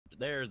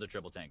there's the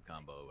triple tank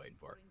combo waiting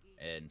for,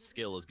 and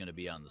skill is going to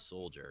be on the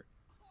soldier.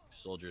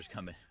 Soldier's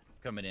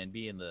coming in,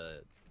 being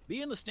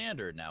the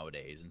standard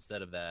nowadays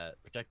instead of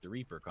that protect the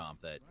Reaper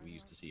comp that we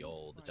used to see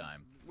all the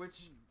time.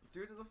 Which,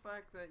 due to the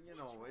fact that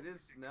it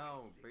is now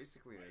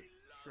basically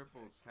a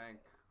triple tank.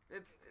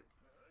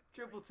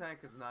 Triple tank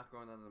is not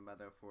going on the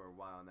meta for a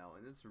while now,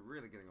 and it's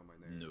really getting on my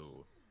nerves.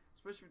 No.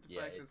 Especially with the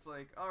fact that it's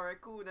like, alright,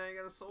 cool, now you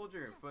got a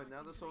soldier, but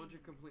now the soldier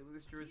completely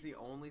destroys the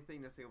only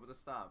thing that's able to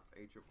stop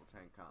a triple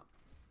tank comp.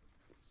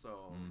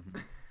 So,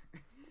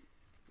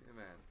 yeah,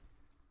 man.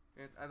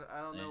 I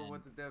don't know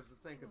what the devs are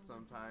thinking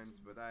sometimes,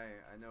 but I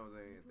know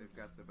they've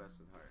got the best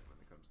at heart when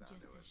it comes down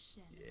to it.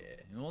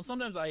 Yeah, well,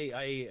 sometimes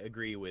I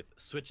agree with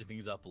switching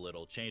things up a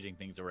little, changing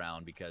things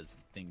around because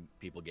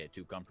people get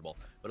too comfortable.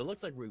 But it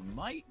looks like we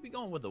might be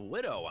going with a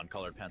Widow on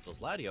colored pencils.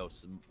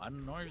 Latios, I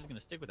don't know if he's going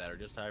to stick with that or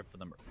just try for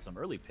some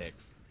early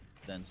picks,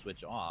 then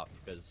switch off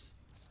because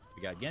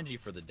we got Genji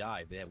for the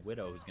dive. They have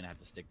Widow who's going to have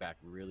to stick back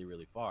really,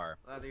 really far.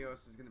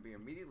 Latios is going to be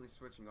immediately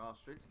switching off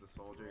straight to the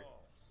soldier.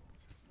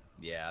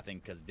 Yeah, I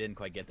think because didn't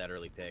quite get that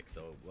early pick,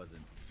 so it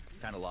wasn't,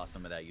 kind of lost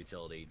some of that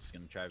utility. Just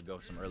going to try to go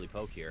some early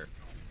poke here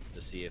to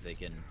see if they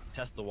can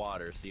test the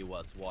water, see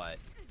what's what.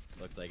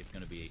 Looks like it's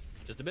going to be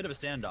just a bit of a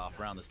standoff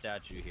around the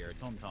statue here.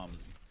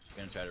 TomTom's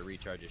going to try to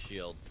recharge his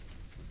shield.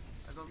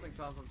 I don't think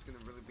TomTom's going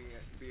to really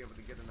be able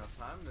to get enough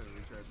time to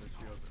recharge his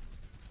shield.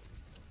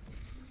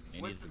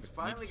 Winston's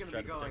finally going to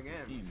be going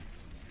in.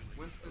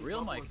 Winston's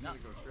Real Mike going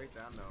to go straight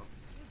down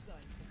though.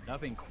 Not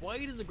being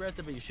quite as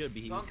aggressive as he should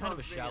be. He was kind of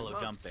a shallow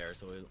jump there,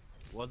 so he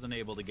wasn't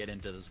able to get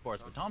into the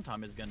supports. But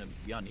TomTom is going to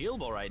be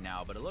unhealable right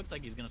now, but it looks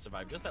like he's going to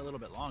survive just that little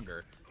bit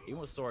longer. He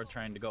was sort of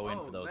trying to go in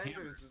for those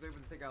hammers. Was able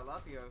to take out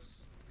Latios.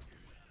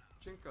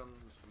 Chinkon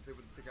was able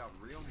to take out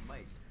Real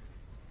Mike.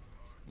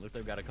 Looks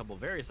like we've got a couple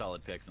very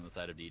solid picks on the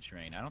side of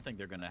D-Train. I don't think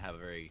they're going to have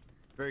a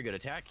very good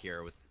attack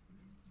here with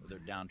their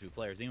down 2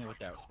 players, even with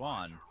that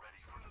spawn.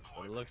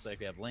 But it looks like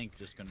they have Link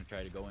just going to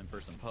try to go in for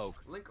some poke.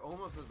 Link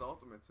almost has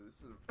ultimate, so this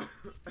is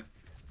a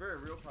very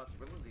real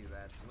possibility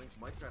that Link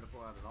might try to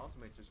pull out an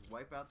ultimate, just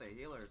wipe out the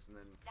healers, and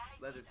then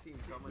let his team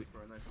come in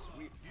for a nice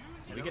sweep.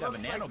 We could have a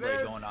Nano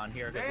Blade going on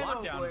here. Because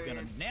Lockdown is going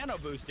to Nano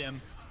Boost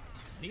him.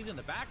 And he's in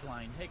the back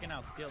line, taking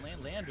out Skill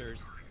and Landers.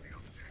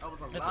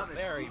 That's a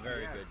very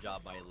good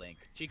job by Link.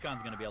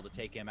 Chicon's going to be able to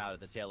take him out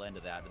at the tail end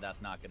of that, but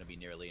that's not going to be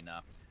nearly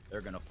enough.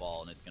 They're going to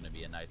fall, and it's going to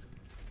be a nice...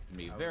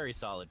 very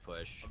solid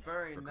push. A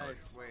very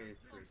nice way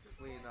to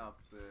clean up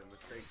the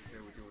mistakes that they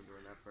were doing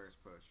during that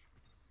first push.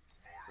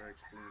 Very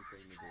clean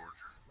thing to do.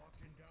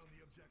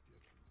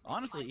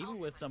 Honestly, even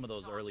with some of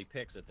those early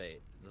picks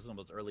some of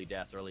those early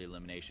deaths, early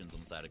eliminations on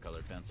the side of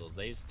colored pencils,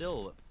 they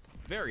still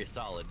very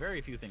solid.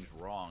 Very few things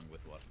wrong with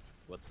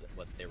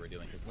what they were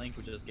doing. Because Link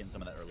was just getting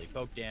some of that early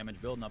poke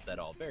damage, building up that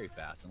all very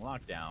fast, and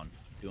Lockdown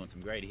doing some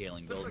great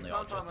healing, building the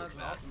all just as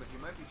fast. Ultimate.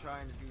 He might be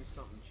trying to do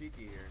something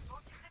cheeky here.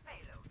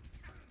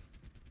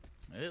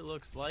 It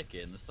looks like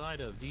it. In the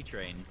side of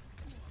D-Train,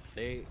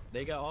 they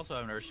also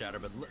have an Earth Shatter,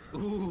 but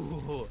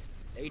ooh,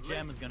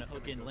 HM is going to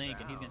hook in Link,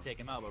 and he's going to take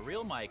him out. But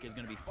Real Mike is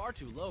going to be far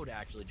too low to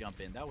actually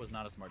jump in. That was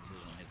not a smart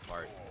decision on his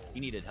part. He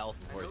needed health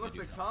before he could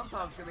do something. It looks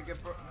like TomTom's going to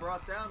get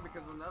brought down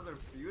because of another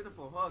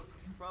beautiful hook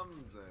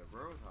from the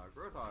Roadhog.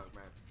 Roadhog,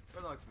 man.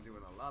 Roadhog's been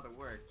doing a lot of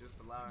work, just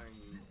allowing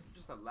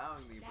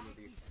the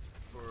ability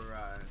for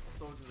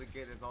Soldier to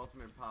get his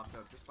ultimate popped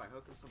up just by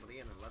hooking somebody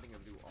in and letting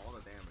him do all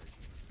the damage.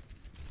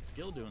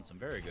 Skill doing some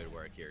very good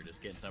work here,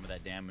 just getting some of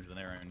that damage when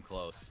they're in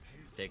close,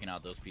 taking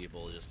out those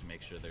people just to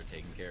make sure they're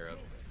taken care of.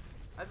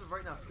 As of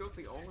right now, Skill's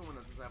the only one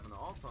that doesn't have an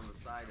ult on the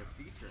side of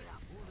D-Train.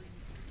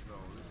 So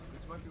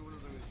this might be one of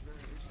those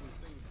very interesting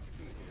things to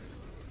see here.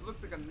 It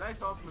looks like a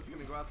nice ultimate's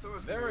going to go out, so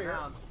it's going to go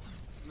down.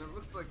 And it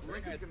looks like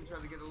Link is going to try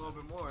to get a little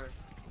bit more.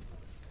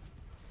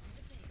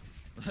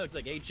 Looks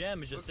like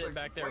HM is just sitting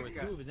back there with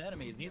 2 of his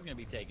enemies, and he's going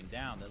to be taken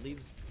down. That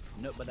leaves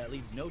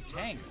no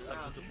tanks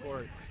up to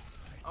support.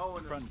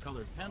 And front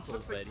colored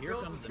pencils, but here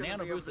comes the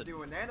Nano Boost.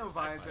 Do a Nano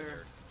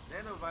Visor.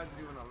 Nano Visor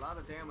doing a lot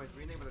of damage,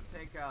 being able to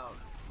take out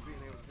a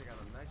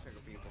nice chunk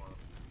of people.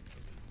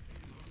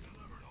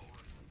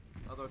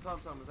 Although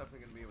TomTom was definitely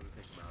going to be able to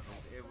take him out.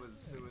 It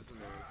was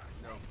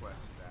no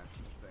question to ask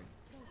this thing.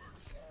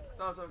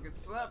 TomTom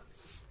gets slept.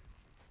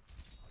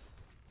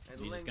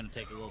 And he's just going to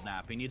take a little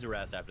nap. He needs a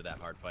rest after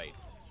that hard fight.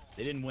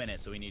 They didn't win it,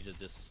 so he needs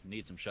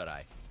some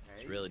shut-eye.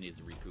 He really needs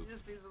to recoup. He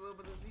just needs a little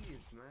bit of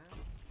Z's, man.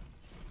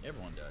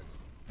 Everyone does.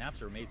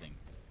 Naps are amazing.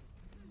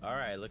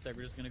 Alright, looks like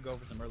we're just going to go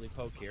for some early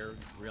poke here.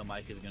 Real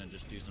Mike is going to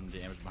just do some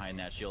damage behind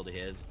that shield of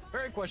his.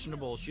 Very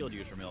questionable shield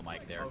use from Real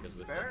Mike there, because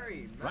with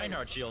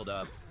Reinhardt shield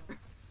up.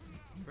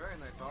 Very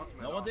nice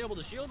ultimate. No one's able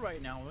to shield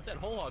right now. With that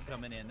whole hog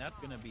coming in, that's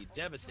going to be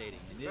devastating.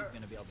 And it is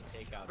going to be able to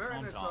take out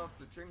Very nice off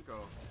the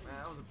Trinko. Man,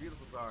 that was a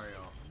beautiful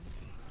Zario.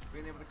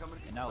 Being able to come in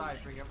from the side,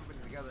 bring everybody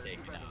together.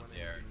 Taking out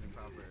there.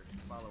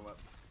 Follow up.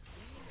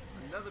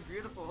 Another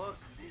beautiful hook.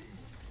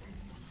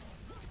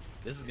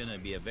 This is going to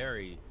be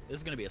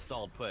a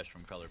stalled push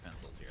from colored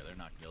pencils here. They're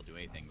not going to be able to do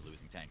anything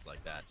losing tanks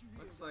like that.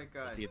 Looks like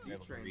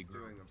D-Train's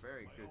doing a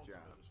very good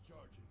job.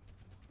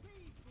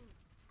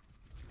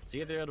 See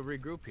if they're able to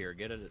regroup here,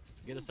 get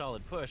a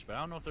solid push. But I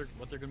don't know if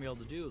what they're gonna be able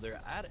to do. They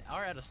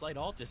are at a slight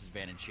ult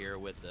disadvantage here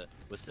with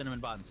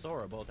Cinnamon Bot and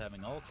Sora both having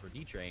ults for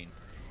D-Train.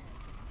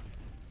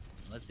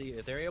 Let's see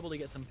if they're able to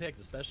get some picks,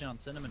 especially on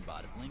Cinnamon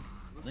Bot.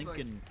 If Link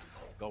can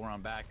go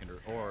around back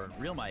or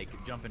Real Mike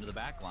jump into the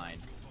back line.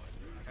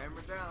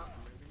 Hammer down.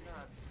 Maybe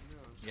not. Who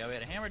knows? Yeah, we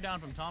had a hammer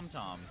down from Tom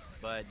Tom,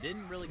 but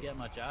didn't really get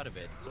much out of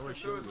it. Sora's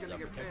shield was up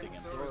protecting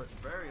him.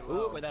 Very low.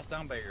 Ooh, but that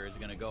sound barrier is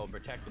gonna go and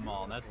protect them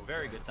all, and that's a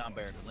very good sound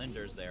barrier for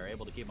Linders there,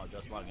 able to keep him up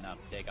just long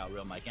enough to take out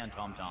Real Mike and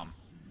Tom Tom.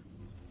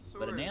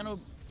 But a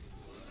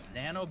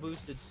nano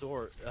boosted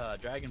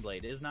Dragon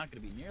Blade is not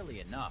going to be nearly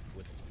enough.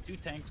 With 2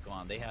 tanks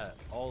gone, they had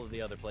all of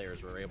the other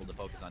players were able to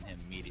focus on him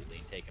immediately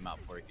and take him out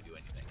before he could do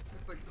anything.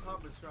 It's like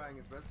Tom is trying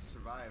his best to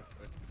survive,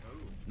 but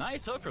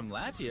nice hook from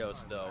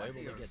Latios though,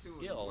 able to get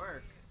skill.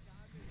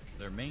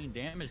 Their main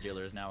damage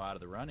dealer is now out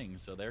of the running,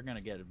 so they're going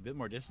to get a bit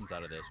more distance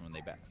out of this when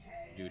they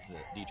due to the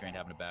D-Train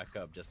having to back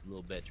up just a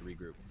little bit to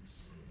regroup.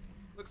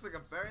 Looks like a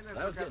very nice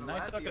that was good.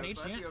 Nice hook on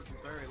Latios is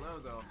very low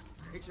though.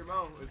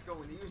 HMO is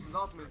going to use his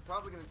ultimate,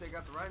 probably going to take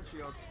out the Run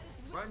Shield.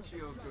 Run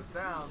Shield goes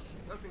down.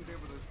 Nothing's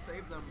able to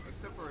save them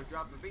except for a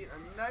drop of beat.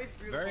 A nice,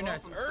 beautiful very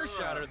nice Earth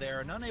Shatter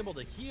there, and unable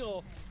to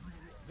heal.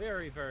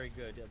 Very, very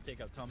good. They'll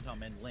take out Tom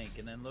Tom and Link,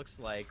 and then looks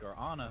like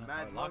Ana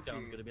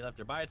Lockdown's going to be left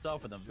there by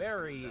itself with a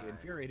very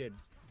infuriated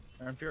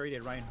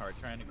Reinhardt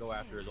trying to go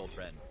after his old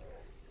friend.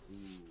 Ooh,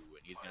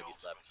 and he's going to be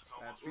slept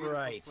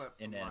right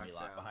in enemy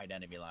line, behind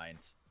enemy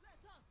lines.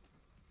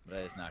 But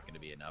it's not going to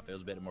be enough. It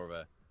was a bit more of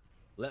a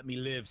let me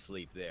live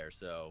sleep there,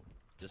 so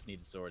just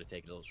needed Sora to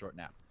take a little short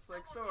nap. It's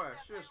like, Sora,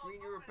 shush, me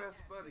and you were best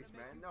buddies,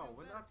 man. No,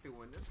 we're not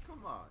doing this.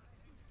 Come on.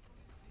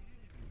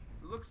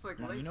 It looks like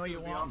Link's going to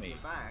be off the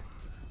back.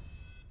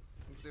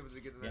 He's able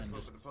to get the nice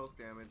little bit of poke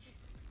damage.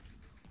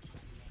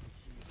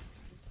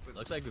 But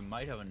looks like we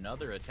might have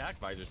another attack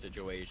visor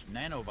situation,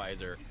 nano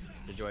visor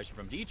situation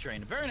from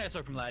D-Train. Very nice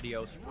hook from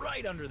Latios,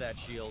 right under that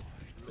shield.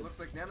 It looks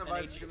like Nano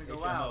Visor is going to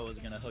go out. is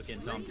going to hook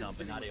in Tom Tom,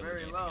 but not able to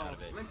get anything out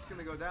of it. Link's going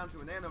to go down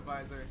to a Nano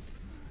Visor.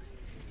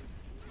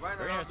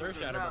 Very nice Earth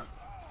Shatter.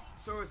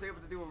 Sora's able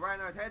to do a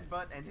Reinhardt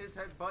headbutt, and his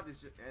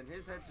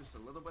head's just a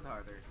little bit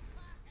harder.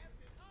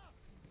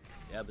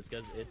 Yeah, but it's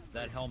because it's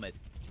that helmet.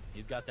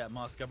 He's got that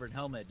moss-covered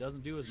helmet.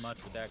 Doesn't do as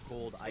much with that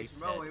cold ice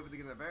head. able to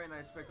get a very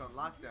nice pick on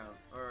Lockdown,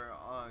 or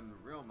on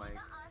Real Mike.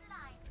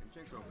 And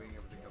Chinko being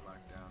able to get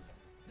Lockdown.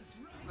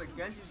 Looks like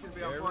Genji's going to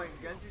be on point.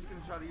 Genji's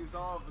going to try to use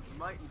all of his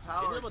might and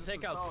power. He's able to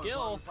take out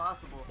skill.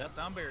 Possible. That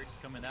sound barrier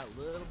just coming out a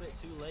little bit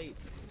too late.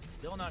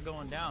 Still not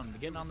going down.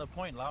 Getting on the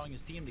point, allowing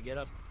his team to get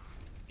up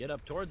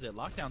towards it.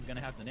 Lockdown's going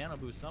to have to nano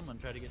boost someone,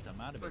 try to get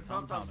some out of it.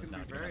 Tom Tom is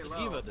not going to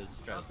Diva to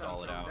try to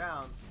stall it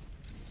out.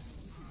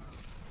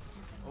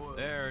 Oh,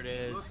 there it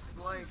is. Looks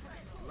like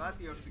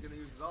Latios is going to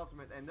use his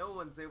ultimate, and no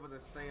one's able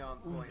to stay on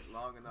point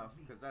long enough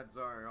because that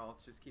Zarya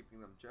ult's just keeping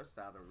them just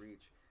out of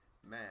reach.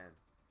 Man,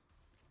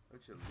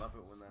 don't you love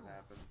it when that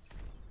happens?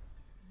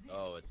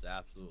 Oh, it's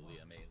absolutely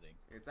amazing.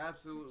 It's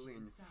absolutely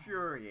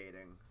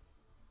infuriating.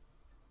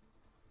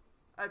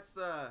 That's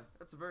a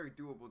very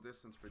doable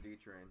distance for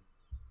D-Train.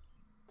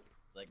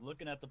 It's like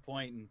looking at the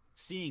point and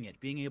seeing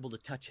it, being able to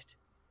touch it.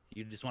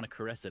 You just want to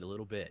caress it a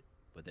little bit,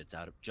 but it's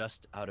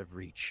just out of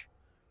reach,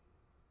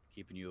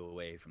 keeping you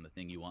away from the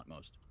thing you want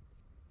most.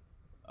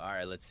 All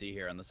right, let's see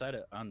here on the side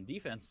on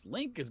defense.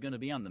 Link is going to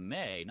be on the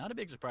Mei. Not a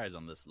big surprise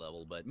on this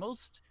level, but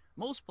most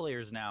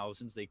players now,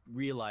 since they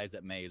realize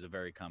that Mei is a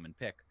very common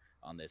pick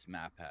on this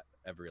map,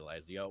 have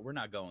realized, yo, we're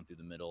not going through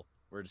the middle.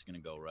 We're just going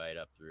to go right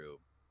up through.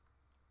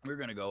 We're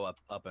going to go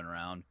up and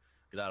around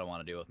because I don't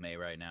want to deal with Mei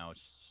right now.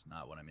 It's just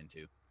not what I'm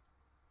into.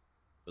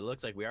 But it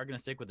looks like we are going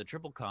to stick with the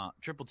triple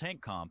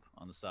tank comp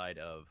on the side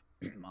of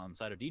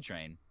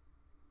D-Train.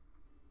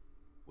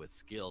 With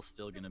skill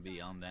still going to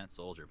be on that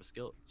soldier, but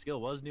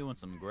skill was doing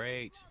some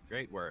great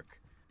work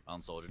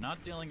on soldier,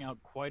 not dealing out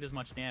quite as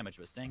much damage,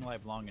 but staying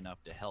alive long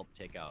enough to help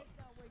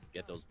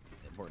get those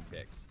important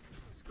picks.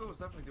 Skill was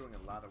definitely doing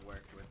a lot of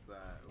work with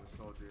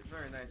soldier.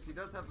 Very nice. He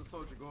does have the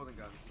soldier golden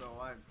gun, so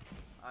I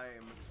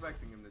am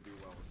expecting him to do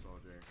well with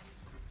soldier.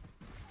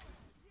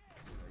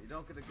 You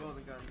don't get a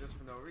golden gun just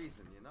for no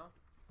reason, you know.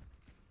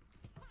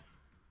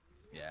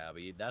 Yeah,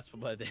 but that's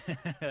what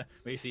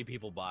we see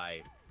people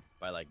buy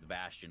like the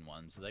Bastion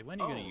ones. Like,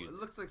 when are you gonna use? It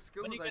looks like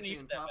Skill was actually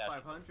in top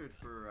 500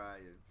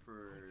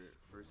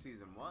 for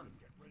season 1.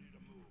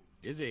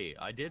 Is he?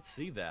 I did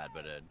see that,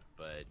 but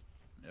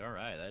all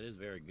right, that is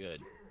very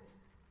good.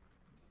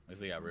 Looks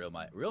like we got Real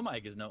Mike. Real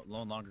Mike is no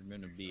longer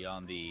going to be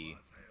on the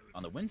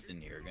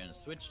Winston here. Going to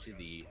switch to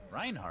the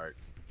Reinhardt.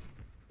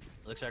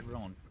 Looks like we're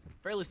going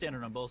fairly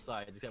standard on both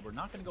sides, except we're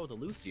not going to go with the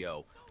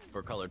Lucio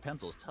for colored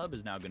pencils. Tub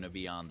is now going to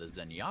be on the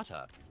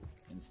Zenyatta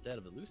instead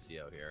of the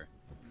Lucio here.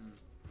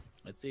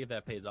 Let's see if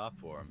that pays off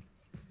for him.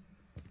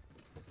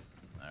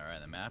 All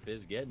right, the map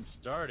is getting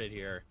started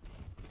here.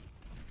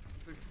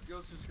 Looks like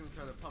Skill's just going to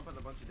try to pump out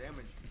a bunch of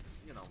damage.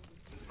 You know,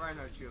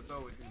 Reinhardt shield's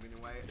always going to be in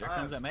the way. Here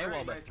comes that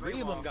Maywall, but 3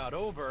 of them got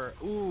over.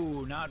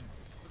 Ooh, not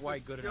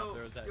quite good enough.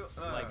 There was that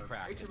slight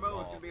crack.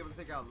 HMO is going to be able to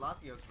take out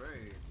Latios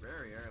very,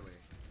 very early.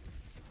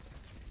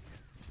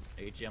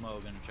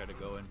 HMO gonna try to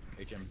go in.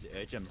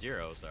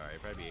 HM0, sorry,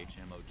 probably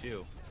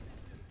HMO2.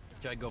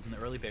 Try to go from the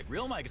early pick.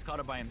 Real Mike is caught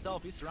up by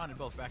himself. He's surrounded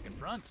both back and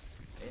front.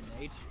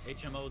 And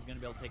HMO is gonna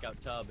be able to take out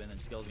Tub, and then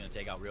Skill's gonna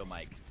take out Real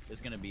Mike.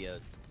 It's gonna be a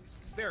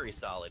very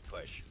solid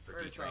push for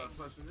D-Train. Very solid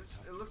push, and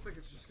it looks like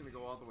it's just gonna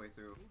go all the way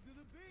through.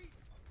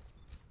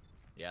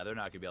 Yeah, they're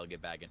not gonna be able to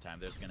get back in time.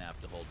 They're just gonna have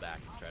to hold back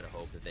and try to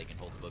hope that they can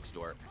hold the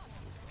bookstore.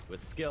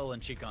 With Skill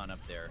and Chicon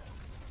up there,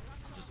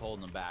 just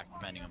holding them back,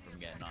 preventing them from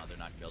getting on. They're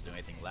not gonna be able to do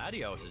anything.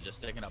 Latios is just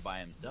sticking up by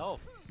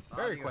himself.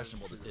 Very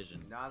questionable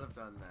decision. Not have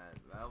done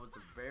that. That was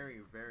a very,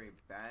 very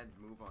bad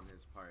move on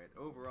his part.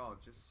 Overall,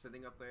 just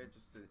sitting up there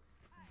just to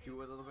do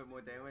a little bit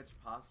more damage,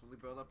 possibly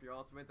build up your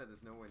ultimate, that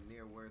is nowhere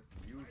near worth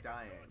you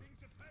dying.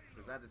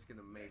 Because that is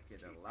gonna make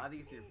it a lot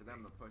easier for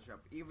them to push up,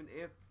 even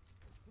if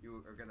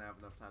you are gonna have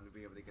enough time to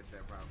be able to get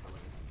there properly.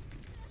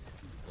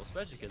 Well,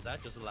 especially because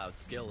that just allowed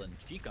Skill and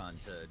Chicon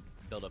to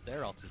build up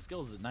their ults. His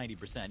skills at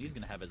 90%. He's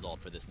gonna have his ult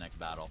for this next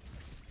battle.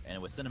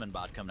 And with Cinnamon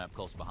Bot coming up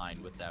close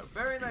behind with that.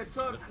 Very nice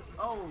hook!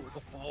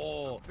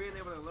 Oh! Being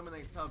able to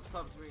eliminate Tubbs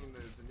being the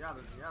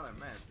Zenyatta,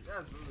 man.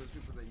 That's one of those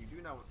people that you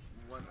do not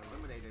want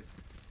eliminated.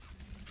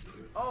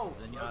 Oh!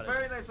 A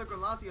very nice hook on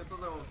Latios,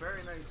 although a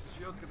very nice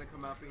shield's gonna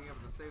come out, being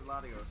able to save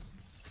Latios.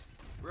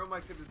 Real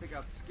Mike's able to take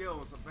out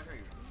Skills, a very,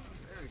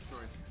 very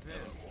choice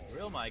pin.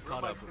 Real Mike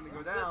caught up. Gonna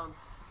go down.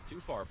 Too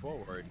far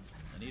forward,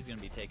 and he's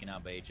gonna be taken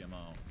out by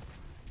HMO.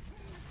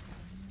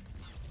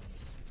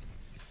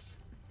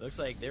 Looks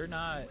like they're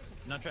not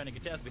trying to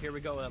contest, but here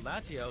we go.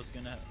 Latios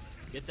gonna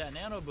get that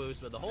nano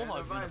boost, but the whole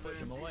hog's gonna push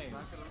him away,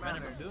 prevent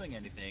him from doing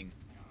anything.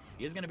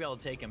 He's gonna be able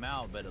to take him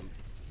out, but it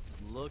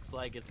looks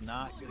like it's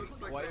not gonna be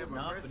quite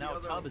enough. But now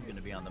Tub is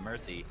gonna be on the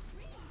Mercy.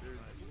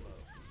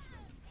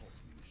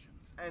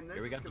 And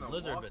here we got the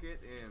Blizzard, but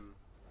it in.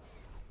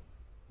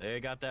 They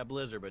got that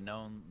Blizzard, but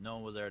no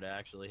one was there to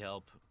actually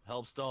help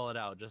stall it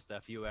out just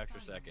that few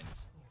extra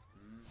seconds.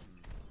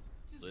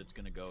 So it's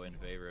gonna go in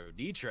favor of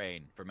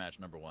D-Train for match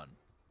number 1.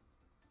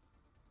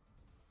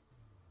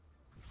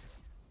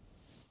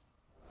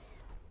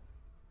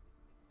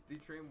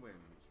 D-Train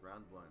wins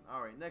round 1.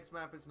 Alright, next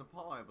map is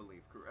Nepal, I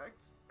believe,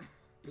 correct?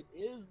 It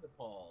is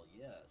Nepal,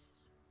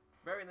 yes.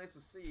 Very nice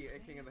to see a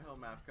King of the Hill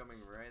map coming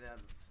right at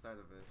the start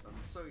of this. I'm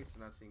so used to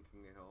not seeing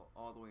King of the Hill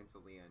all the way until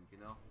the end, you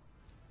know?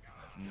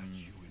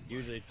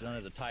 Usually it's done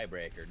as a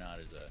tiebreaker, not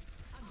as a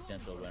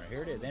potential winner.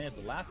 Here it is, and it's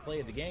the last play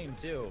of the game,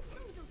 too.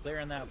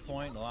 Clearing that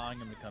point, allowing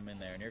him to come in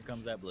there, and here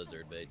comes that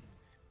Blizzard, but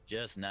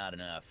just not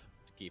enough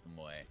to keep him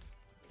away.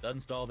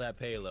 Doesn't stall that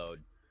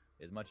payload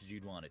as much as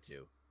you'd want it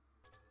to.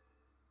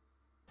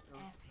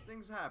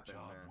 Things happen,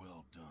 Job man.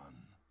 well done.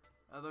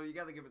 Although you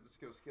gotta give it to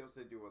Skills. Skills,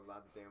 they do a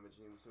lot of damage,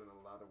 and he was doing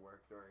a lot of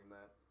work during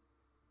that.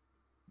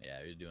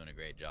 Yeah, he was doing a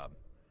great job.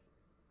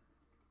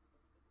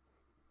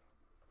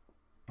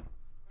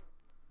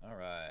 All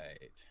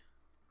right.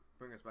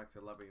 Bring us back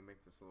to lobby and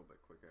make this a little bit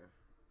quicker.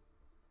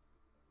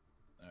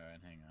 All right,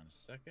 hang on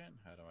a second.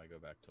 How do I go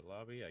back to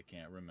lobby? I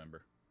can't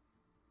remember.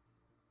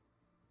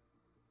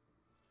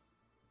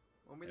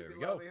 Want me to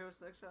be lobby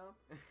host next round?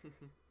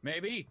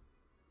 Maybe.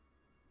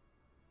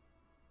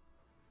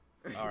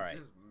 All right.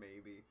 Just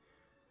maybe.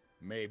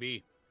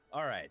 Maybe.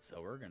 All right,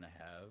 so we're gonna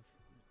have.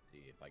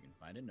 See if I can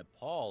find it.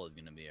 Nepal is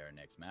gonna be our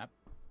next map.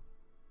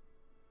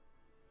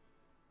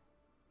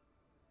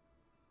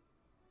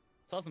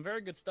 Saw some very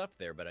good stuff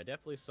there, but I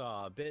definitely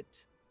saw a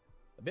bit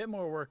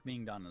more work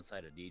being done on the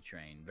side of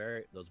D-Train.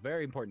 Those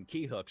very important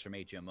key hooks from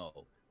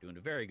HMO, doing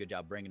a very good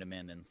job bringing them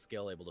in, and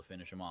Skill able to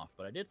finish them off.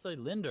 But I did say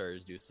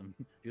Linders do some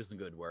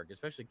good work,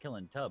 especially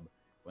killing Tub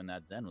when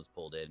that Zen was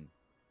pulled in,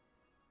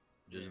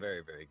 which is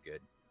very, very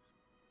good.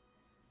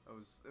 It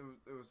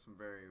was some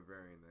very,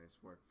 very nice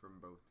work from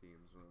both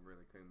teams when it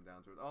really came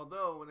down to it.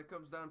 Although when it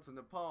comes down to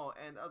Nepal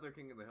and other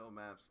King of the Hill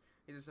maps,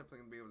 he's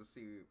definitely gonna be able to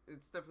see.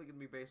 It's definitely gonna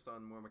be based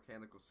on more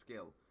mechanical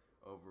skill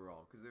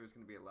overall, because there's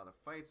gonna be a lot of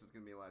fights. There's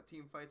gonna be a lot of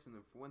team fights, and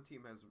if one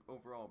team has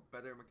overall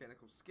better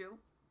mechanical skill,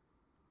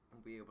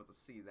 we'll be able to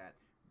see that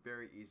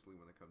very easily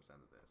when it comes down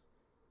to this.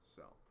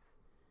 So.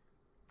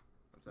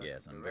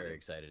 Yes, I'm very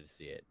excited to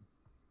see it.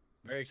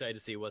 Very excited to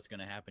see what's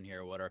gonna happen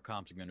here. What our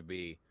comps are gonna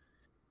be.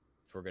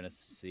 If we're going to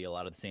see a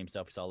lot of the same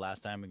stuff we saw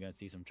last time, we're going to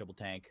see some triple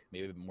tank,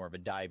 maybe more of a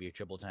divey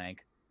triple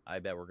tank. I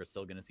bet we're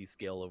still going to see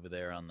Skill over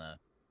there on the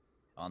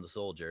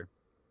Soldier.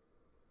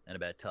 And I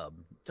bet Tub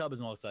is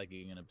most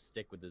likely going to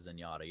stick with the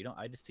Zenyatta.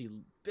 I just see a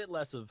bit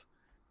less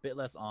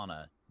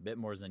Ana, a bit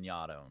more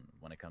Zenyatta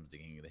when it comes to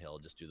King of the Hill,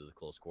 just due to the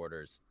close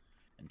quarters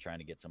and trying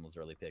to get some of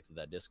those early picks with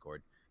that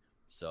Discord.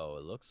 So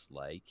it looks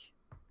like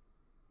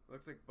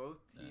both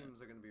teams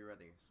are going to be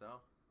ready,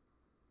 so.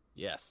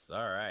 Yes,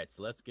 all right,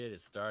 so let's get it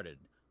started.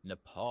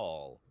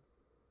 Nepal.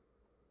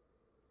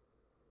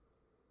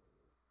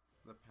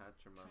 The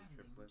Pachamon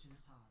triplets.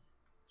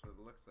 That's what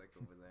it looks like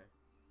over there.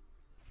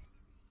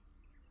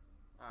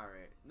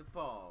 Alright,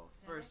 Nepal.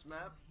 First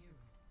map.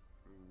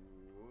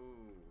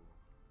 Whoa.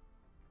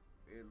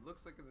 It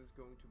looks like it is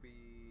going to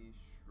be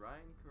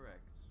Shrine,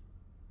 correct?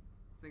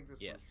 I think this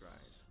one's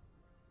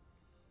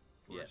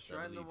Shrine. Yes,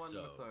 Shrine, the one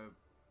so. with the...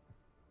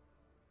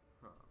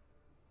 Huh.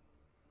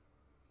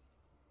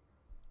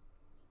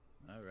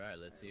 All right,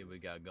 let's see what we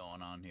got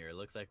going on here. It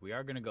looks like we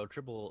are gonna go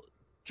triple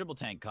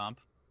tank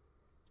comp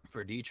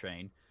for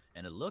D-Train,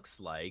 and it looks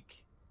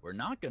like we're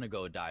not gonna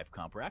go dive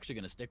comp. We're actually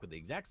gonna stick with the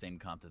exact same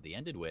comp that they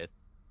ended with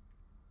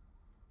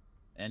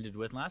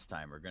last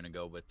time. We're gonna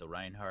go with the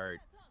Reinhardt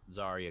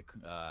Zarya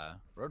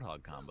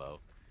Roadhog combo.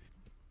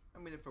 I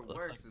mean, if it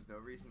works, there's no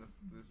reason to,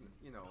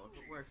 you know, if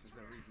it works, there's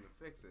no reason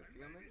to fix it.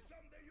 Feel me?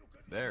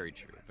 Very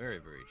true. Very,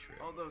 very true.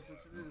 Although,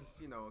 since it is,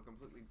 you know, a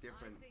completely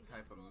different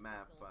type of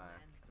map, I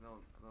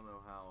don't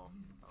know how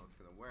it's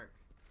gonna work.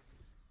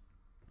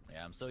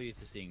 Yeah, I'm so used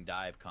to seeing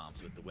dive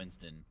comps with the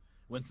Winston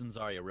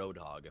Zarya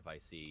Roadhog. If I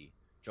see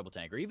Triple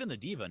Tank, or even the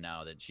D.Va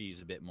now that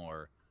she's a bit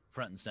more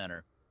front and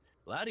center.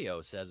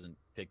 Latios hasn't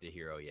picked a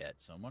hero yet,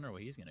 so I'm wondering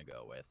what he's gonna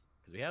go with.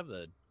 Because we have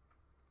the.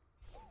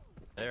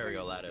 There we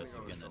go, Latios is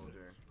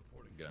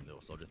gonna do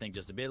a soldier. Think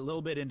just a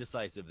little bit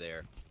indecisive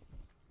there.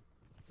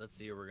 So let's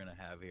see what we're gonna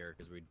have here,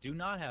 because we do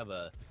not have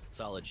a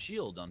solid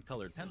shield on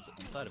colored pencil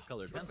inside of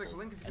colored pencils,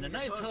 and a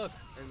nice hook.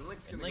 And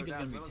Link is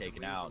gonna be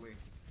taken out.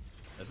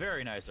 A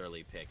very nice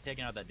early pick,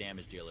 taking out that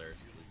damage dealer.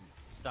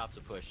 Stops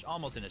a push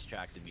almost in his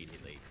tracks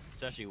immediately,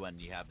 especially when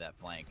you have that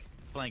flank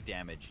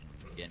damage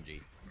in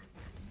Genji.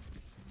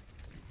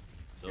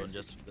 So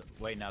just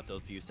waiting out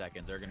those few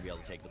seconds, they're gonna be able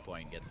to take the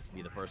point and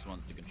be the first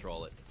ones to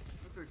control it.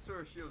 Looks like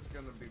Sora's shield's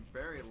gonna be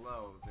very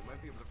low. They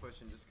might be able to push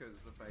in just because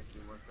the fact that he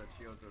wants that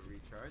shield to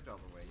recharge all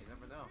the way. You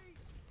never know.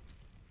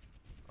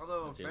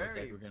 Although looks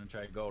like we're gonna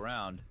try to go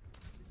around.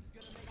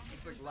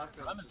 It's like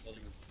lockdown.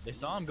 They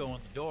saw him going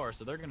with the door,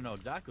 so they're gonna know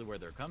exactly where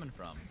they're coming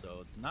from.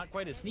 So it's not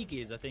quite as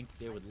sneaky as I think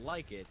they would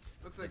like it.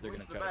 Looks like they're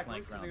Link's gonna the try back. to flank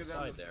Link's around gonna the go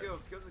down side to there.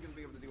 Skills. Skills is gonna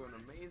be able to do an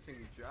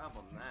amazing job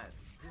on that.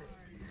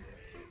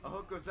 A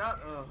hook goes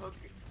out. A hook.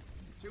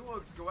 Two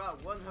hooks go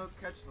out. One hook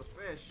catch the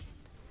fish.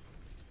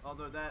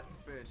 Although that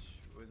fish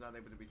was not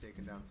able to be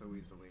taken down so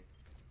easily.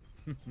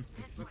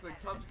 Looks like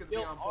Tubbs gonna be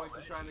on point,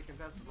 just trying to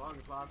contest as long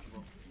as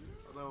possible.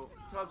 Although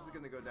Tubbs is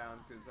gonna go down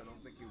because I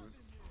don't think he was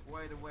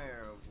quite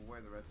aware of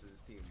where the rest of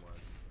his team was.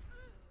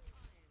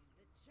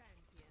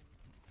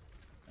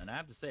 And I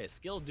have to say,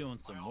 Skill's doing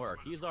some work.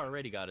 He's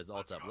already got his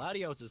ult up.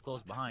 Latios is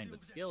close behind,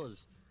 but Skill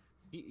is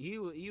he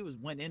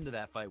went into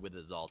that fight with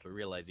his ult, but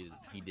realized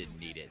he didn't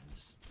need it. And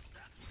just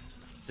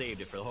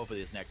saved it for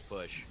hopefully this next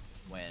push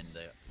when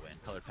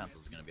Colored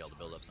Pencil is going to be able to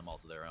build up some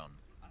ult of their own.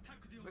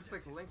 Looks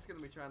like Link's going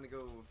to be trying to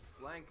go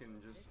flank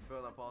and just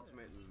build up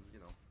ultimate and, you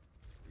know,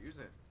 use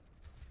it.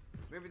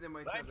 Maybe they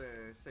might try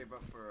to save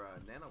up for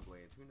Nano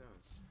Blade. Who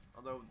knows?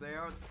 Although they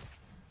are.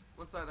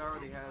 One side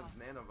already has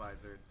Nano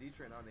Visor.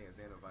 D-Train already has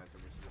Nano Visor,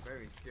 which is a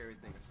very scary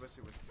thing,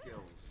 especially with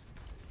skills.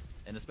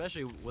 And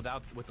especially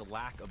with the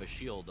lack of a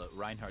shield, a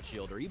Reinhardt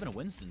shield, or even a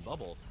Winston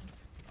bubble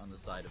on the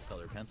side of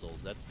Colored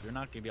Pencils, they're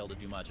not going to be able to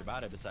do much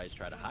about it besides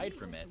try to hide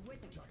from it.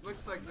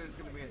 Looks like there's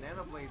going to be a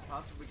Nano Blade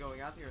possibly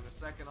going out here in a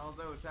second,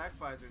 although Attack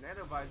Visor,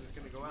 Nano Visor is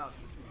going to go out.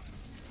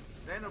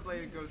 Nano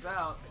Blade goes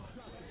out.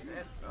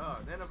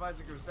 Nano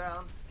Visor goes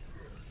down.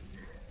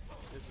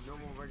 There's a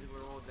normal,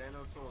 regular old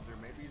Nano Soldier.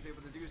 Maybe he's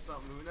able to do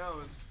something. Who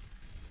knows?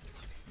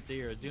 See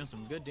here, doing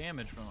some good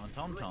damage on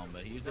Tom Tom,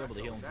 but he's able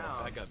to heal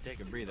himself back up, take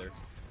a breather.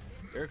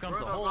 Here comes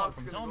the whole lot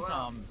from Tom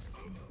Tom.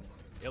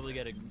 Able to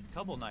get a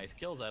couple nice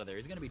kills out of there.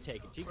 He's going to be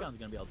taken. Chicon's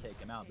going to be able to take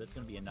him out. That's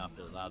going to be enough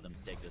to allow them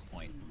to take this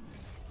point.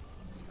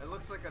 It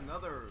looks like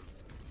another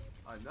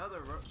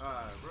Roadhog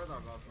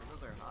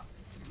ultimate,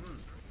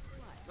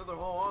 another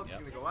whole ult is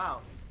going to go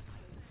out.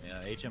 Yeah,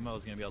 HMO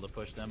is going to be able to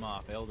push them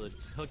off. Able to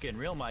hook in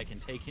Real Mike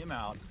and take him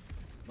out.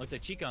 Looks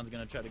like Chicon's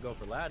going to try to go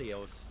for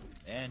Latios,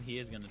 and he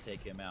is going to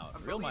take him out.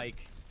 Real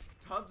Mike.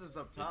 Tubbs is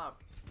up top,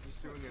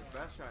 just doing his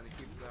best trying to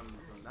keep them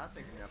from not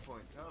taking that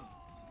point. Tubbs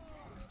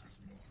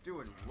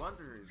doing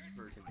wonders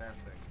for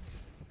contesting.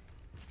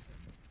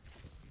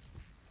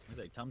 Looks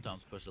like Tum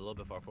Tum's pushed a little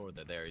bit far forward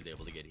there. He's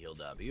able to get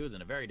healed up. He was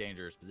in a very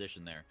dangerous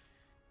position there.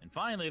 And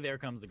finally, there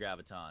comes the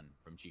Graviton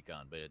from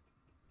Chicon, but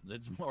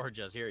it's more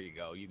just, here you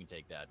go, you can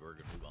take that, we're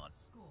gonna move on.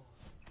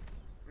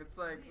 It's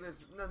like,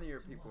 none of your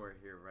people are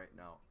here right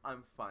now.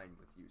 I'm fine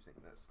with using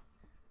this.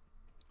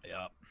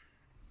 Yep.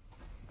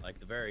 Like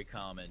the very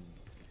common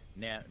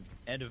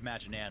end of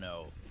match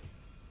nano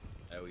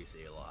that we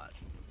see a lot.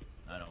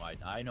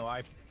 I know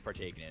I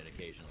partake in it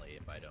occasionally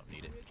if I don't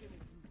need it.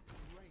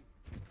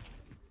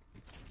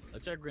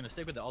 Looks like we're gonna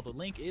stick with it, although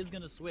Link is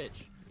gonna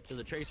switch to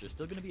the Tracer.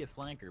 Still gonna be a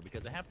flanker,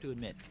 because I have to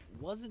admit,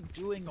 wasn't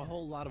doing a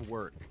whole lot of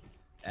work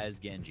as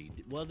Genji.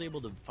 Was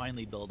able to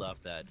finally build up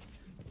that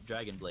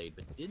Dragon Blade,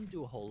 but didn't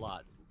do a whole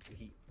lot.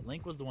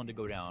 Link was the one to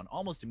go down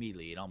almost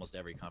immediately in almost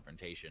every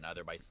confrontation,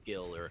 either by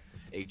skill or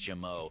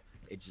HMO.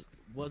 It just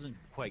wasn't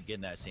quite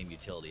getting that same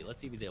utility. Let's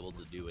see if he's able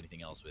to do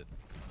anything else with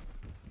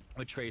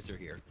Tracer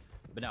here.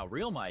 But now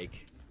Real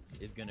Mike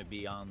is going to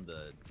be on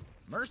the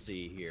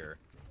Mercy here.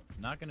 It's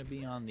not going to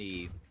be on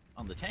the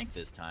tank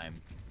this time.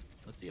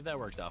 Let's see if that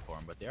works out for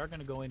him. But they are going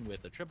to go in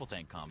with a triple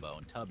tank combo,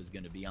 and Tub is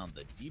going to be on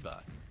the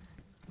D.Va.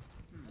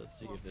 Let's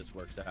see if this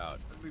works out.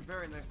 It'd be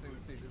very nice thing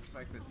to see the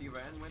fact that D.Va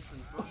and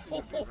Winston both seem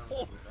to be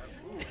running with that.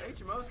 Ooh,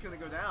 HMO's gonna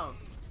go down.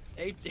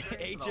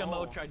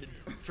 HMO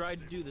tried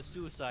to do the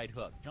suicide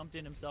hook. Jumped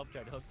in himself,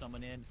 tried to hook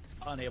someone in,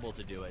 unable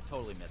to do it.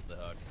 Totally missed the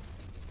hook.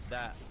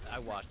 I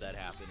watched that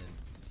happen,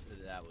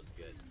 and that was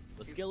good.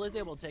 But Skill is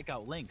able to take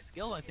out Link.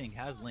 Skill, I think,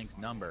 has Link's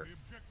number.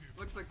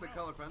 Looks like the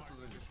color pencils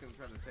are just gonna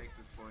try to take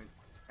this point,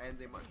 and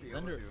they might be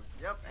able to.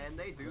 Yep, and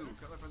they do.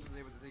 Color pencils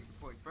able to take the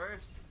point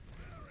first.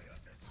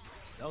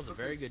 That was a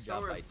very good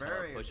job by Tub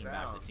pushing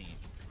back the team.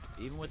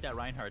 Even with that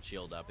Reinhardt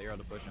shield up, they were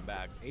able to push him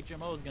back.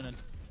 HMO is gonna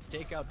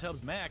take out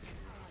Tub's mech.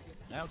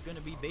 Now it's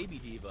gonna be Baby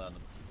Diva on the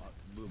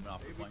moving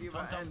off the point.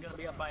 Tumtum's gonna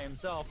be up by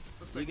himself.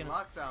 Looks like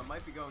Lockdown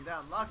might be going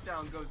down.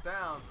 Lockdown goes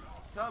down.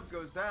 Tub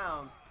goes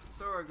down.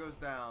 Sora goes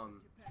down.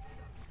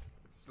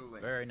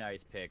 Very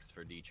nice picks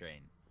for D-Train.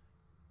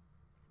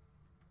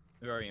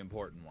 Very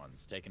important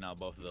ones. Taking out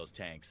both of those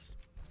tanks.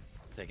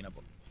 Taking up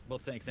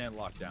both tanks and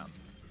Lockdown.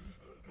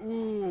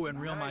 Ooh, and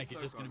Real Mike is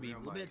just going to be a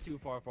little bit too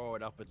far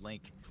forward up with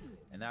Link.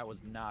 And that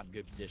was not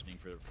good positioning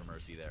for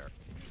Mercy there.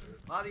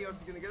 Latios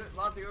is going to get it.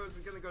 Latios is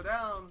going to go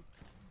down.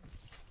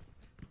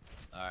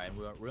 Alright,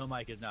 Real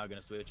Mike is now going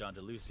to switch on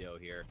to Lucio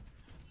here.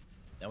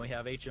 Then we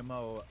have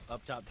HMO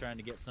up top trying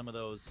to get some of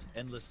those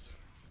endless,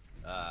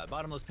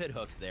 bottomless pit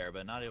hooks there,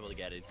 but not able to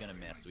get it. He's going to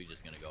miss, so he's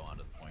just going to go on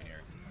to the point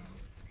here.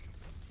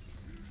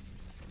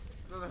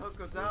 So the hook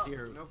goes out,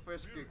 no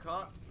fish get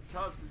caught.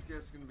 Tubbs is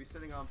just going to be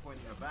sitting on point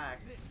in the back.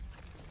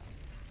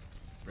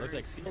 Looks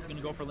like Skill's going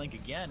to go for Link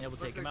again, able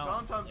to take him out.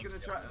 TomTom's going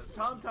to try.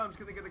 TomTom's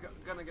going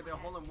to get a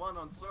hole-in-one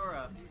on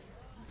Sora.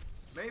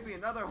 Maybe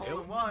another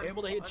hole-in-one.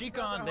 Able to hit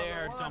Chikon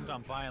there.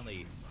 TomTom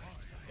finally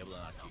able to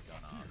knock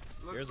Chikon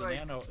off. Here's the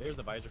nano. Here's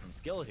the visor from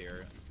Skill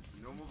here.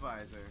 Normal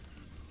visor.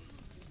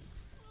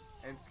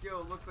 And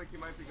Skill looks like he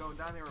might be going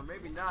down here, or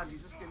maybe not.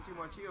 He's just getting too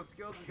much heal.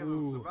 Skill's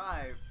going to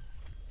survive.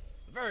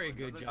 Very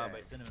good job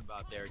by Cinnamon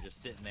Bot there,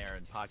 just sitting there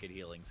and pocket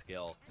healing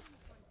Skill.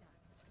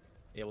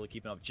 Able to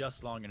keep him up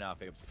just long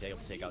enough able to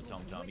take out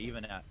TomTom,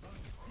 even at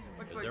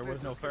like there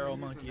was no Feral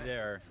Monkey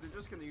there. They're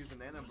just going to use a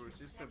nano boost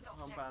just to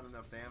pump out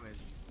enough damage.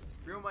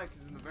 Real Mike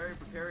is in a very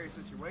precarious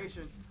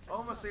situation,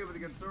 almost able to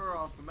get Sora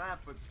off the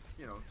map, but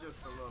you know,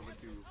 just a little bit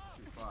too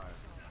far.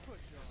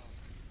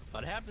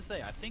 But I have to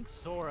say, I think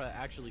Sora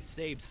actually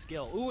saved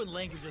Skill. Ooh, and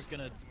Link is just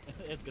gonna,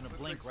 it's gonna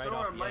blink right off the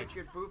edge. Sora might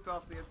get booped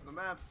off the edge of the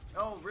maps.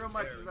 Oh, Real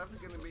Mike is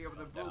definitely gonna be able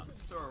to boop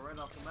Sora right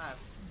off the map.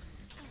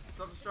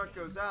 Self-destruct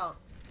goes out.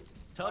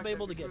 Tub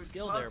able to get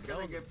Skill there, but that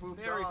was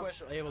very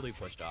questionable. Able to be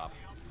pushed off.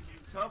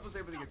 Tub was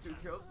able to get 2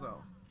 kills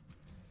though.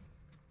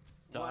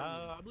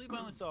 I believe I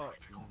only saw.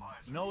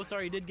 No,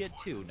 sorry, he did get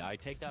 2. Now I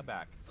take that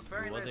back.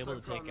 He was able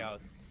to take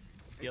out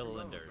Skill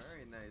Linders.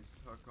 Very nice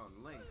hook on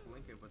Link.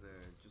 Link able to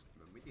just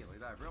immediately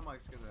die. Real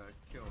Mike's gonna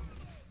kill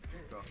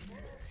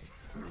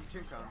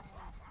Chinkon.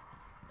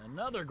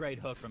 Another great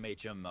hook from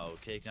HMO,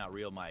 taking out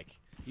Real Mike.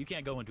 You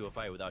can't go into a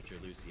fight without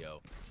your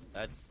Lucio.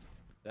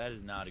 That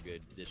is not a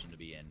good position to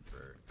be in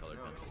for colored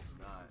pencils. It's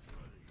not.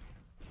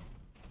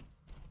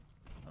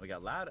 We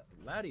got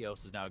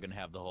Latios is now gonna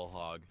have the whole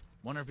hog.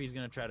 Wonder if he's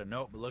gonna try to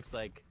nope, but looks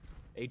like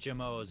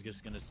HMO is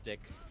just gonna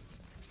stick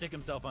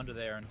himself under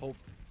there and hope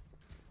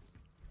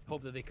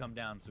that they come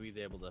down so he's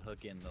able to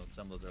hook in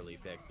some of those early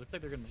picks. Looks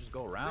like they're gonna just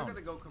go around.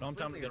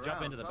 TomTom's gonna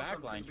jump into the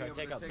back line, try to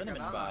take out Cinnamon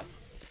Bot.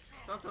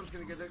 TomTom's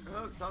gonna get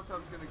hooked.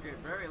 TomTom's gonna get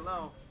very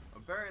low. A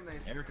very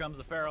nice. Here comes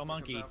the Feral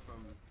Monkey.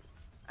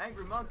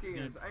 Angry Monkey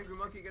is Angry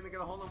Monkey gonna get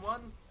a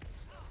hole-in-one?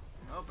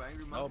 Nope,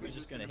 Angry Monkey. Oh, he's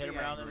just gonna hit him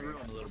around in the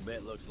room a little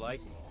bit. Looks like.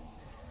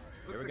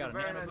 Here we got a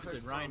nano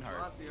boosted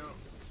Reinhardt.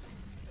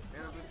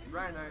 Nano boosted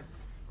Reinhardt.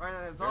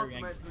 Reinhardt has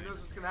ultimate. Who knows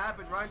what's gonna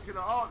happen? Ryan's gonna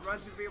ult.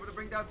 Ryan's gonna be able to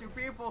bring down 2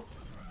 people.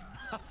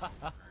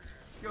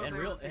 Skills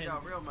able to take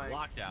out Real Mike.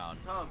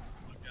 Lockdown. Tub.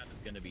 Lockdown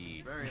is gonna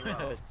be very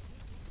low.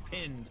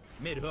 Pinned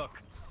mid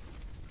hook.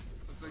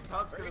 Looks like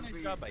Tub's very gonna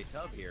nice job by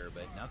Tub here,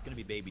 but now it's gonna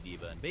be Baby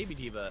Diva, and Baby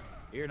Diva,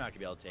 you're not gonna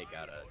be able to take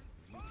out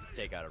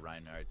a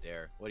Reinhardt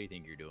there. What do you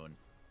think you're doing?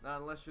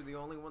 Not unless you're the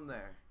only one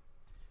there.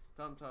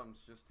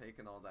 TomTom's just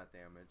taking all that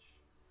damage.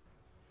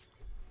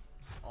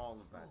 All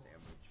of that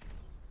damage.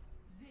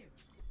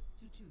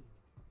 0-2.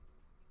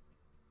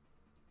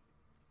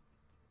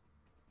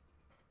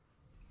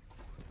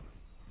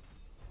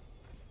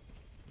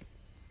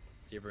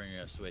 See if we're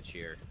gonna switch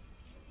here.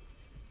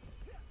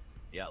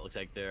 Yeah, it looks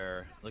like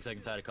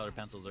inside of color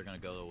pencils they're gonna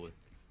go with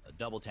a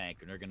double tank,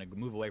 and they're gonna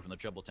move away from the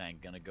triple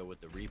tank. Gonna go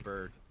with the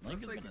Reaper.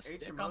 Link is gonna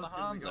stick on the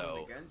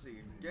Hanzo.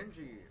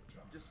 Genji,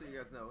 just so you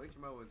guys know,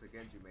 HMO was a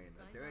Genji main.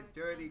 A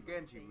dirty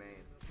Genji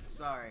main.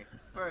 Sorry,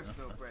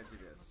 personal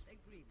prejudice.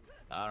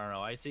 I don't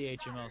know. I see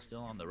HMO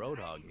still on the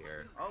Roadhog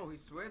here. Oh, he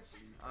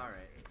switched?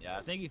 Alright. Yeah,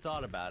 I think he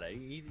thought about it.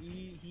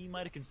 He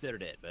might have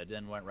considered it, but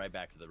then went right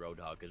back to the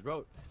Roadhog.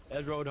 Because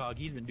as Roadhog,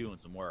 he's been doing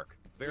some work.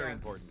 Very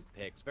important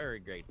picks. Very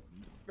great.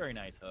 Very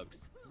nice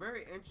hooks.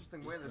 Very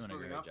interesting way they're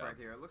splitting up right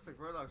here. It looks like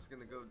Roadhog's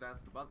going to go down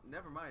to the bottom.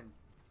 Never mind.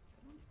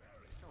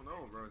 I don't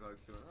know what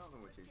Roadhog's doing. I don't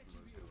know what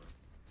HMO's doing.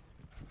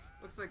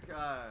 Looks like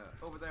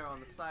over there on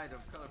the side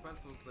of Color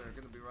Pencils, they're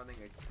going to be running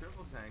a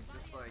triple tank,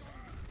 just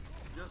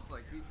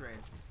like D-Train.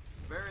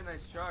 Very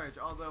nice charge,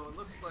 although it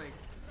looks like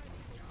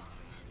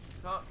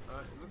Top,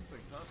 it looks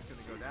like Top's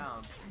gonna go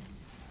down.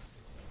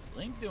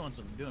 Link doing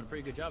a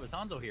pretty good job as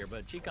Hanzo here,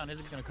 but Chikon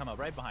isn't going to come up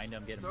right behind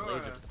him, getting Sora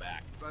laser to the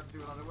back. about to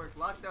do a lot of work.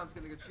 Lockdown's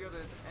gonna get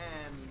shielded,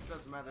 and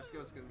doesn't matter.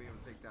 Skill's gonna be able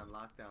to take down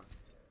Lockdown.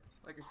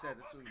 Like I said,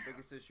 this is one of the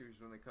biggest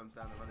issues when it comes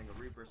down to running a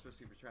Reaper,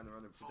 especially if you're trying to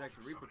run a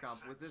protection Reaper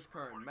comp. With this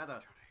current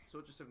meta,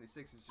 Soldier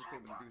 76 is just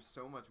able to do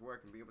so much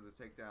work and be able to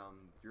take down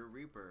your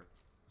Reaper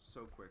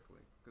so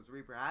quickly. Because the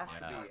Reaper has to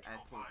be at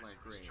point blank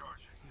range.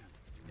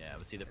 Yeah,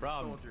 but see the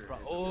problem.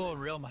 Oh,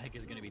 Real Mike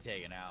is going to be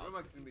taken out. Real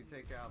Mike is going to be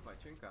taken out by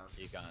Chinkon.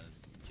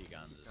 Chikon's just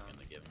going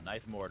to give him a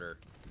nice mortar.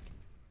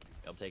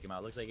 He'll take him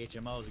out. Looks like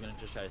HMO is going to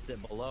just try to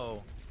sit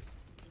below.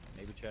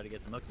 Maybe try to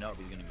get some hook. Nope,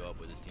 he's going to go up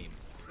with his team.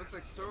 Looks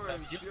like Sora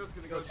and Shield's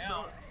going to go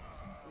down.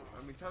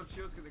 I mean, Tub's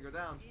Shield's going to go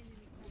down.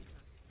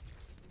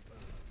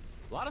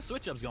 A lot of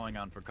switch-ups going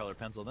on for Color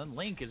Pencil. Then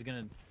Link is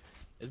going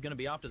to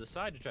be off to the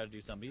side to try to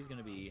do something. He's going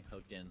to be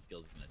hooked in.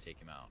 Skill's going to take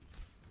him out.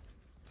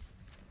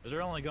 Because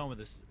they're only going with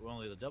this,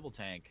 only the double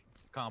tank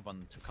comp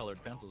on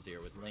colored pencils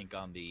here with Link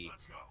on the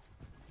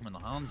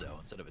Hanzo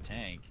instead of a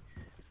tank.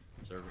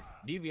 So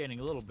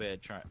deviating a little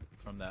bit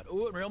from that.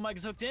 Oh, and Real Mike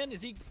is hooked in.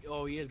 Is he?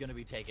 Oh, he is going to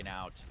be taken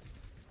out.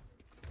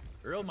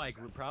 Real Mike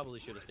probably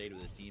should have stayed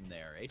with his team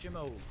there.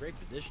 HMO, great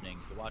positioning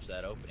to watch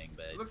that opening,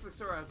 but it looks like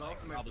Sora has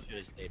ultimate. Probably should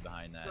have stayed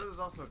behind that. So there's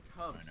also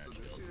Tub. So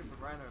there's two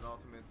different Reinhardt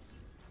ultimates.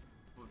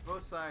 With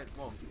both sides,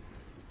 well,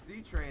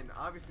 D-Train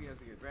obviously has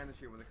the advantage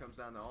here when it comes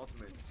down to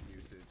ultimate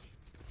usage.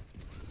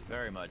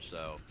 Very much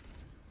so.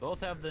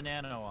 Both have the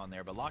nano on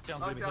there, but Lockdown's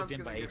going to be hooked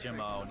in by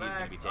HMO, and he's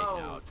going to be taken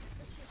out.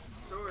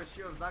 Sora's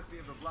shield's not going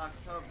to be able to block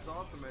Tubbs'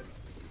 ultimate.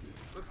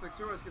 Looks like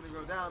Sora's going to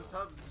go down.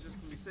 Tubbs is just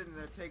going to be sitting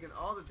there taking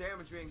all the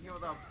damage, being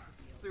healed up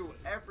through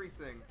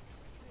everything.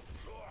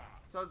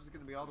 Tubbs is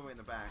going to be all the way in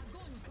the back.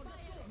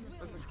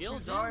 Looks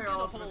like Zarya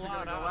ultimates are going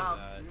to go out.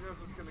 Who knows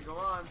what's going to go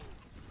on?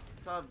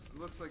 Tubbs,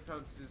 looks like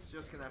Tubbs is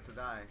just going to have to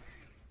die.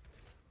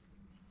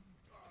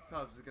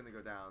 Tubbs is going to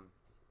go down.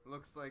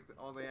 Looks like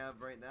all they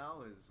have right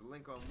now is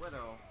Link on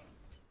Widow.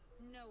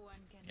 No one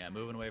can. Yeah,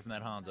 moving away from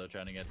that Hanzo,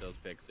 trying to get those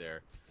picks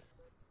there.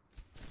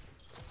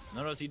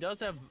 Notice he does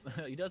have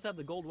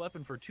the gold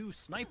weapon for 2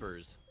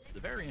 snipers. It's a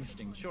very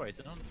interesting choice.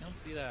 I don't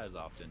see that as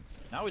often.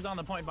 Now he's on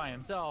the point by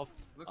himself.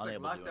 Looks like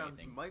Lockdown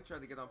might try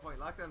to get on point.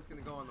 Lockdown's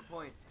going to go on the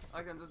point.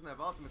 Lockdown doesn't have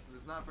ultimate, so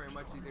there's not very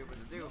much he's able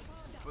to do.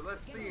 But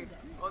let's see.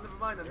 Oh, never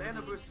mind. The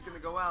nano boost is going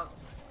to go out.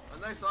 A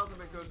nice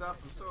ultimate goes out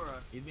from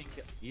Sora.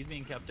 He's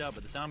being kept up,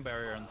 but the sound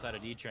barrier on the side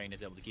of D-Train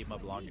is able to keep him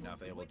up long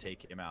enough, able to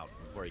take him out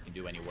before he can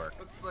do any work.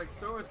 Looks like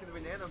Sora's going to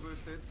be nano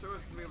boosted.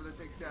 Sora's going to be able to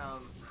take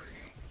down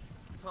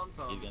Tom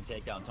Tom. He's going to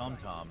take down Tom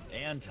Tom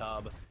and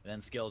Tub, and then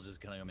Skills is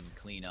going to come and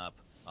clean up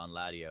on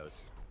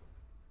Latios.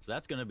 So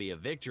that's going to be a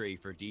victory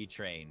for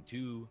D-Train.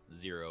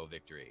 2-0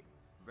 victory.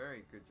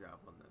 Very good job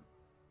on them.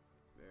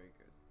 Very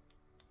good.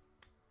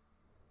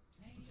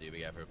 Let's see what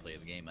we got for a play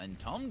of the game. And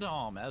Tom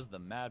Tom as the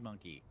Mad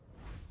Monkey.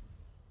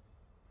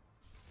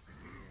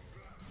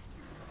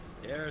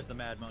 There's the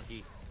Mad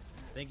Monkey.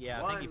 I think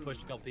he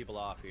pushed a couple people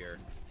off here.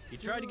 He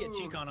tried to get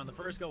Chikon on the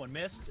first go and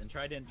missed, and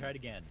tried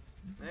again.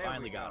 There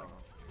Finally got him.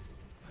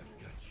 I've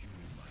got you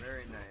in my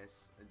Very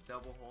nice. A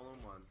double hole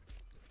in one.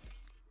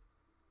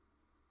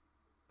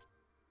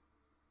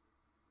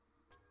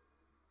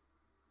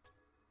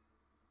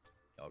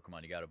 Oh, come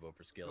on, you gotta vote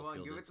for skills. Come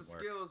on, give it the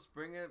skills.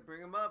 Bring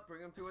him up.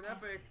 Bring him to an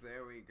epic.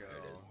 There we go.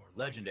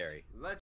 Legendary.